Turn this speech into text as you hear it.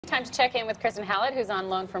Time to check in with Kristin Hallett, who's on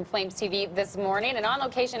loan from Flames TV this morning and on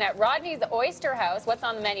location at Rodney's Oyster House. What's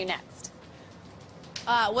on the menu next?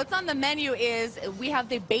 What's on the menu is we have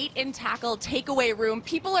the bait and tackle takeaway room.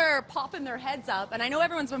 People are popping their heads up, and I know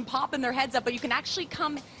everyone's been popping their heads up, but you can actually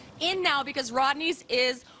come in now because Rodney's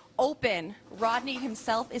is open. Rodney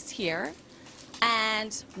himself is here,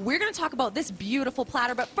 and we're going to talk about this beautiful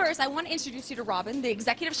platter. But first, I want to introduce you to Robin, the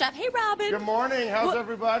executive chef. Hey, Robin. Good morning. How's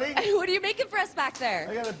everybody? What are you making for us back there?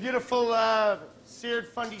 I got a beautiful seared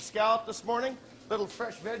fundy scallop this morning. Little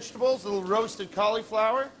fresh vegetables, little roasted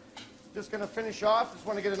cauliflower. Just going to finish off. Just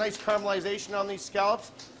want to get a nice caramelization on these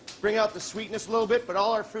scallops. Bring out the sweetness a little bit, but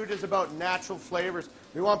all our food is about natural flavors.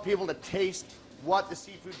 We want people to taste what the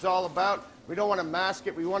seafood's all about. We don't want to mask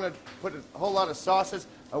it. We want to put a whole lot of sauces.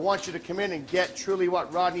 I want you to come in and get truly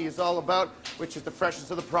what Rodney is all about, which is the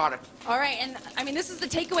freshness of the product. All right, and I mean, this is the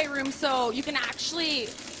takeaway room, so you can actually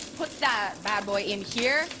put that bad boy in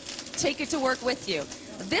here, take it to work with you.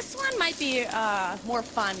 This one might be more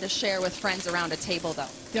fun to share with friends around a table, though.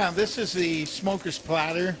 Yeah, this is the smoker's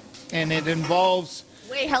platter, and it involves...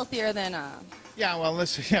 Way healthier than... Yeah, well,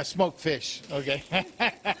 this is smoked fish, okay?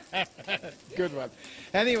 Good one.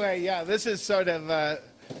 Anyway, yeah, this is sort of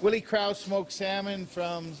Willie Krause smoked salmon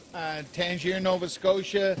from Tangier, Nova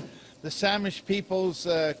Scotia. The Samish people's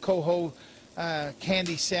coho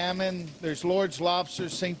candy salmon. There's Lord's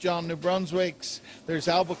lobsters, St. John, New Brunswick's. There's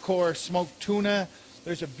albacore smoked tuna.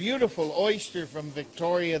 There's a beautiful oyster from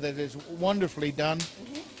Victoria that is wonderfully done.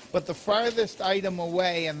 But the farthest item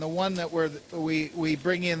away, and the one that we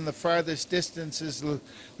bring in the farthest distance, is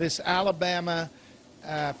this Alabama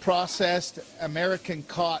processed American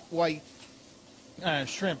caught white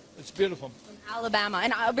shrimp. It's beautiful. From Alabama.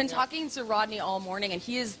 And I've been talking to Rodney all morning, and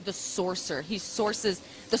he is the sourcer. He sources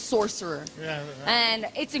the sorcerer. Yeah. And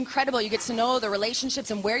it's incredible. You get to know the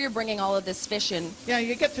relationships and where you're bringing all of this fish in. Yeah,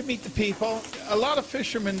 you get to meet the people. A lot of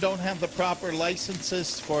fishermen don't have the proper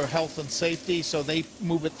licenses for health and safety, so they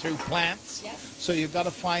move it through plants. Yes. So you've got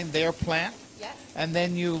to find their plant. Yes. And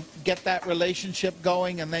then you get that relationship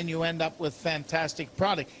going, and then you end up with fantastic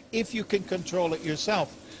product if you can control it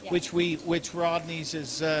yourself. Yes. Which Rodney's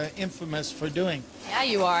is infamous for doing. Yeah,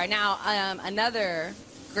 you are. Now, another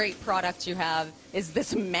great product you have is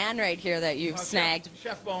this man right here that you've snagged.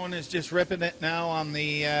 Chef Bowen is just ripping it now on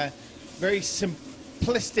the very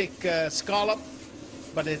simplistic scallop,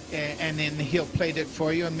 but and then he'll plate it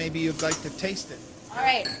for you, and maybe you'd like to taste it. All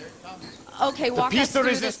right. Okay, walk us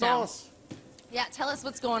through this now. Yeah, tell us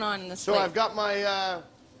what's going on in this plate. So I've got my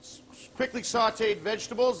quickly sautéed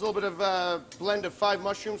vegetables, a little bit of a blend of 5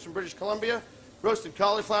 mushrooms from British Columbia, roasted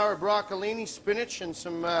cauliflower, broccolini, spinach, and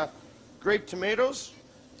some grape tomatoes.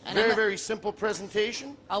 And very simple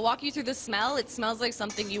presentation. I'll walk you through the smell. It smells like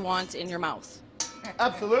something you want in your mouth.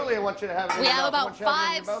 Absolutely, I want you to have it in We your have mouth.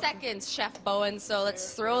 about 5 seconds, Chef Bowen, so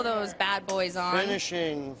let's throw those bad boys on.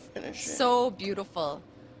 Finishing. So beautiful.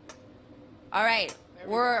 All right,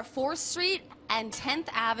 we're 4th Street and 10th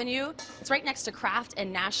Avenue. It's right next to Craft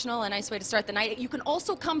and National, a nice way to start the night. You can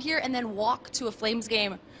also come here and then walk to a Flames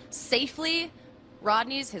game safely.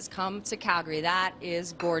 Rodney's has come to Calgary. That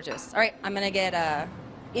is gorgeous. All right, I'm going to get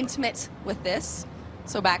intimate with this.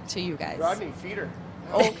 So back to you guys. Rodney, feed her.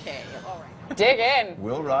 Okay, all right. Dig in.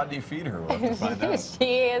 Will Rodney feed her? We'll have to find out. She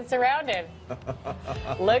is surrounded.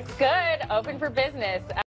 Looks good. Open for business.